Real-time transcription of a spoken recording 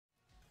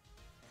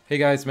Hey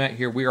guys, Matt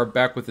here. We are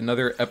back with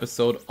another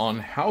episode on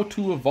how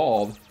to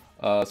evolve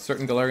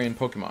certain Galarian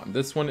Pokemon.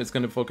 This one is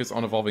going to focus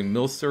on evolving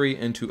Milcery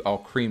into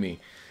Alcremie.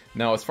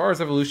 Now, as far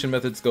as evolution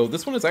methods go,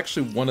 this one is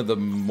actually one of the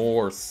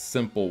more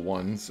simple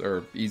ones,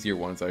 or easier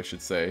ones, I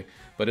should say.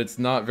 But it's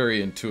not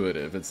very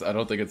intuitive. I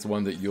don't think it's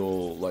one that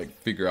you'll like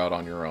figure out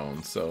on your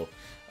own. So,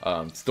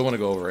 still want to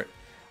go over it.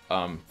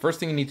 First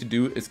thing you need to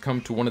do is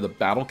come to one of the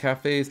battle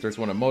cafes. There's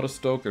one at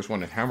Motostoke, there's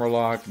one at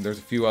Hammerlock, and there's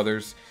a few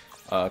others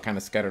kind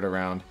of scattered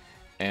around.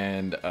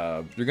 And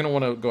you're going to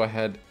want to go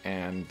ahead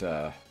and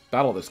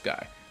battle this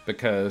guy,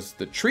 because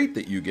the treat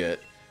that you get,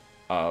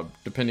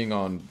 depending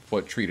on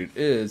what treat it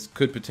is,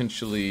 could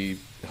potentially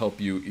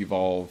help you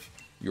evolve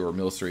your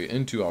Milcery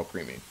into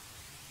Alcremie.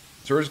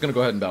 So we're just going to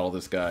go ahead and battle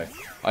this guy.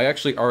 I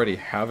actually already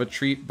have a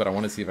treat, but I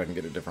want to see if I can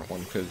get a different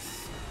one,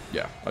 because,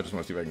 yeah, I just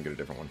want to see if I can get a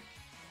different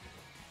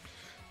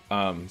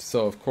one.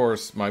 So, of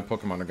course, my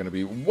Pokemon are going to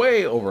be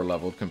way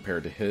over-leveled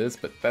compared to his,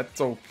 but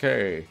that's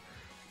okay.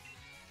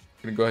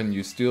 I'm going to go ahead and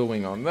use Steel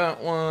Wing on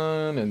that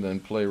one, and then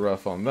play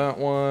rough on that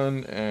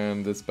one,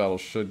 and this battle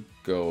should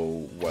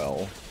go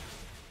well.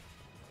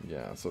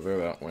 Yeah, so there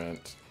that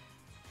went.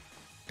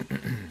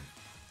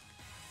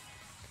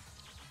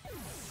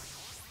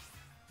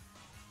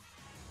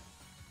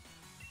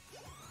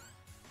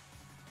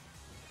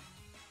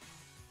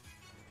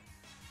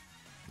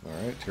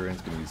 Alright,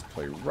 Tyrann's going to use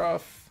play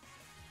rough,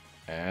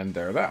 and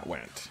there that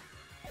went.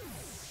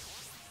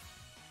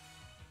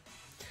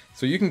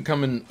 So you can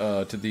come in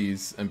to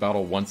these and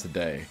battle once a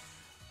day,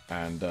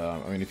 and I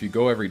mean, if you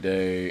go every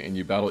day and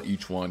you battle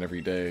each one every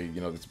day,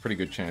 you know, there's a pretty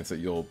good chance that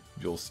you'll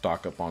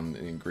stock up on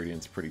the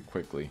ingredients pretty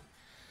quickly.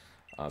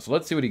 So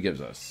let's see what he gives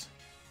us.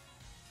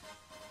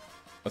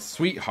 A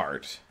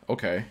sweetheart.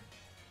 Okay.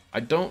 I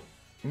don't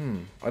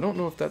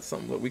know if that's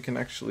something that we can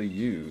actually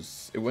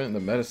use. It went in the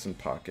medicine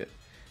pocket.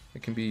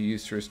 It can be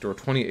used to restore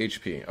 20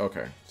 HP.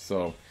 Okay,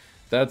 so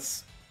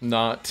that's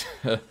not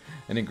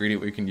an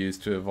ingredient we can use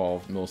to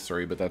evolve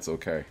Milcery, but that's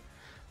okay.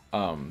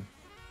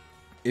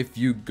 If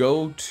you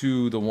go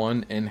to the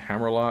one in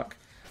Hammerlock,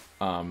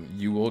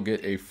 you will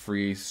get a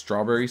free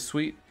strawberry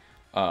sweet.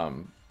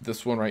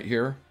 This one right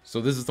here.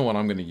 So this is the one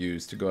I'm going to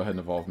use to go ahead and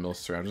evolve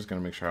Milcery. I'm just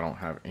going to make sure I don't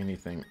have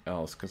anything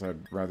else, because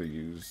I'd rather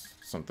use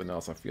something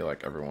else. I feel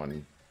like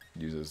everyone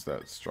uses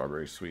that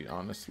strawberry sweet,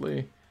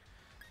 honestly.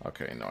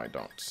 Okay, no I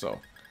don't. So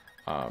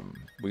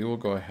we will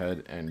go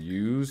ahead and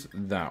use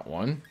that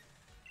one.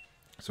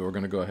 So we're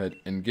going to go ahead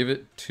and give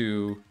it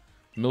to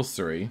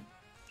Milcery.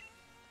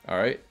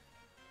 Alright.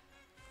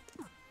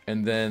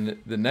 And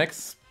then the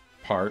next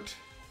part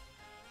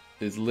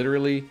is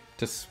literally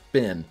to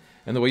spin.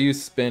 And the way you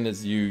spin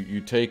is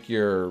you take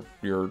your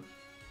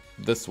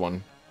this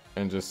one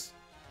and just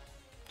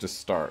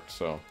start.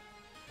 So,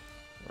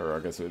 or I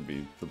guess it would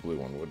be the blue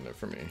one, wouldn't it,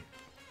 for me?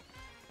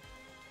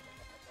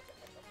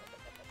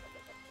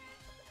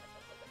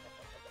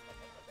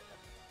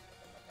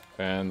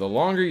 And the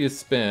longer you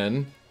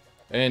spin,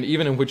 and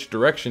even in which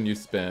direction you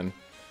spin,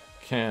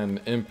 can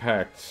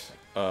impact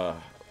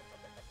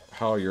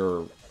how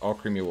your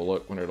Alcremie will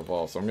look when it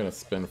evolves. So I'm going to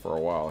spin for a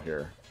while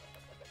here.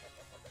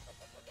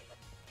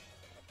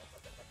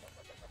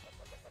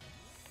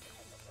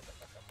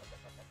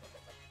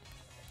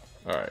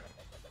 Alright.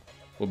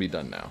 We'll be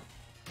done now.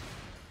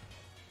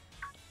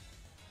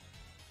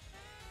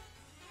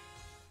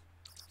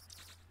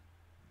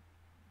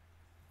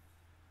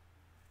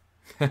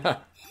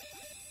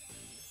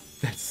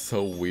 That's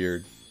so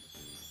weird.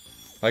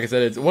 Like I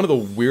said, it's one of the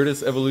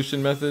weirdest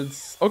evolution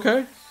methods.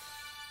 Okay.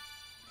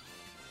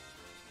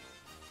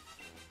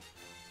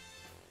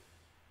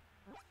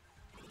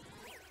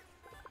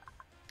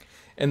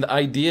 And the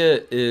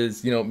idea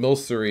is, you know,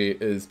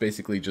 Milcery is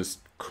basically just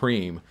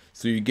cream.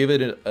 So you give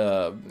it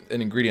an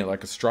ingredient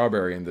like a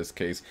strawberry in this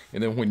case,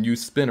 and then when you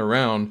spin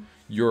around,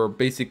 you're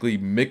basically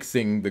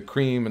mixing the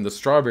cream and the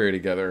strawberry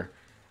together,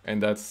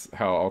 and that's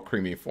how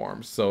Alcremie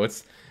forms. So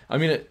it's, I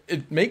mean,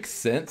 it makes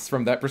sense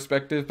from that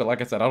perspective, but like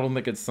I said, I don't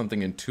think it's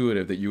something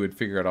intuitive that you would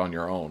figure out on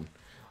your own.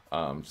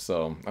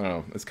 So, I don't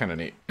know, it's kind of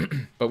neat.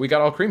 But we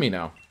got Alcremie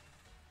now.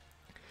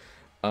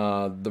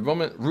 The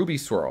moment Ruby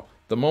Swirl.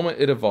 The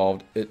moment it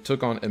evolved, it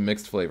took on a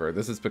mixed flavor.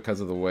 This is because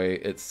of the way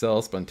its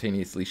cells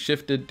spontaneously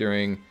shifted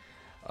during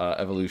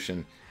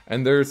evolution.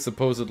 And there's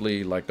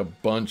supposedly like a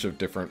bunch of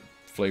different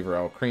flavor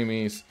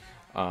Alcremies.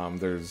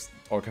 There's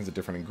all kinds of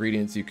different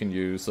ingredients you can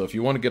use. So if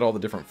you want to get all the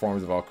different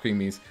forms of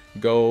Alcremies,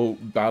 go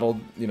battle,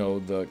 you know,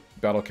 the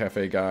Battle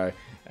Cafe guy,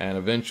 and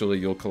eventually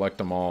you'll collect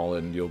them all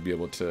and you'll be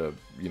able to,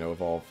 you know,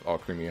 evolve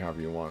Alcremie however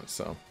you want.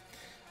 So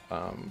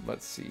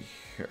let's see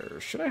here.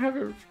 Should I have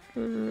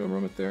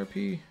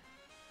aromatherapy?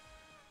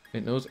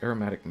 It knows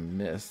aromatic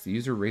mist. The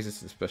user raises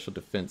the special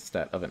defense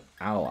stat of an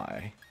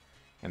ally.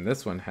 And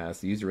this one has,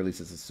 the user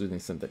releases a soothing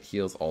scent that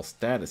heals all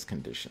status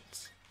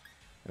conditions.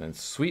 And then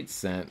Sweet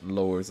Scent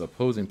lowers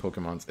opposing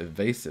Pokemon's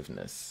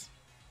evasiveness.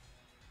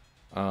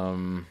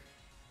 That's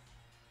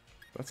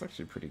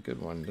actually a pretty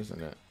good one,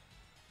 isn't it?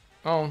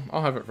 Oh,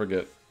 I'll have it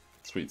forget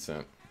Sweet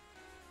Scent.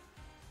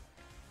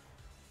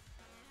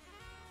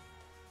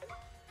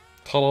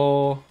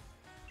 Ta-da!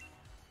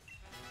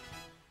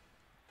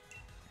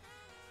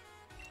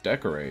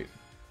 Decorate.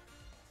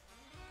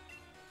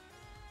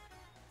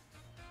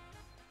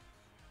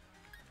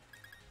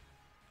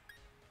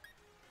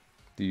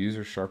 The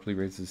user sharply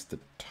raises the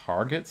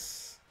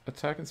target's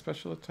attack and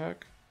special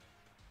attack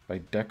by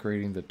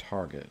decorating the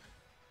target.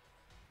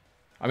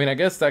 I mean, I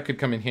guess that could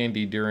come in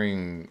handy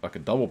during like a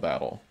double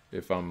battle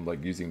if I'm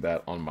like using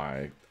that on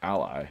my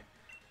ally.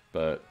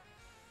 But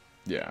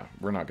yeah,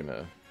 we're not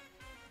gonna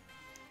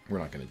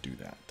do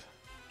that.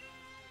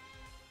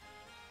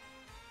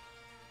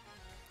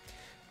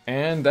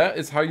 And that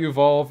is how you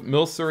evolve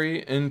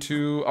Milcery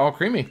into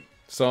Alcremie.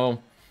 So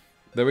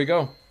there we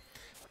go.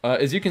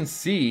 As you can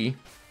see,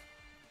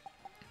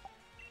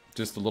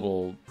 just a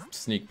little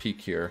sneak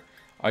peek here.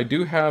 I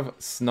do have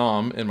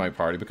Snom in my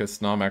party because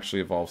Snom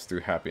actually evolves through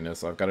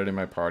happiness. I've got it in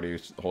my party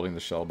holding the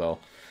shell bell.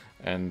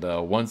 And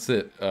once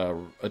it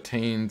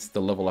attains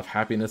the level of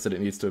happiness that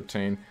it needs to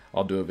obtain,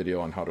 I'll do a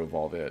video on how to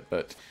evolve it.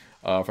 But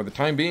for the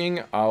time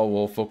being, I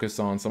will focus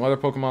on some other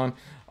Pokemon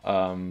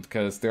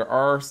because there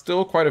are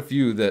still quite a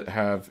few that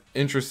have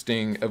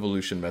interesting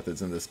evolution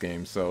methods in this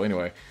game. So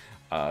anyway,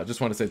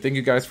 just want to say thank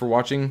you guys for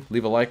watching.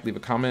 Leave a like, leave a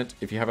comment.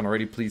 If you haven't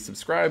already, please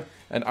subscribe.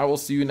 And I will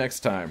see you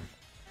next time.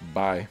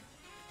 Bye.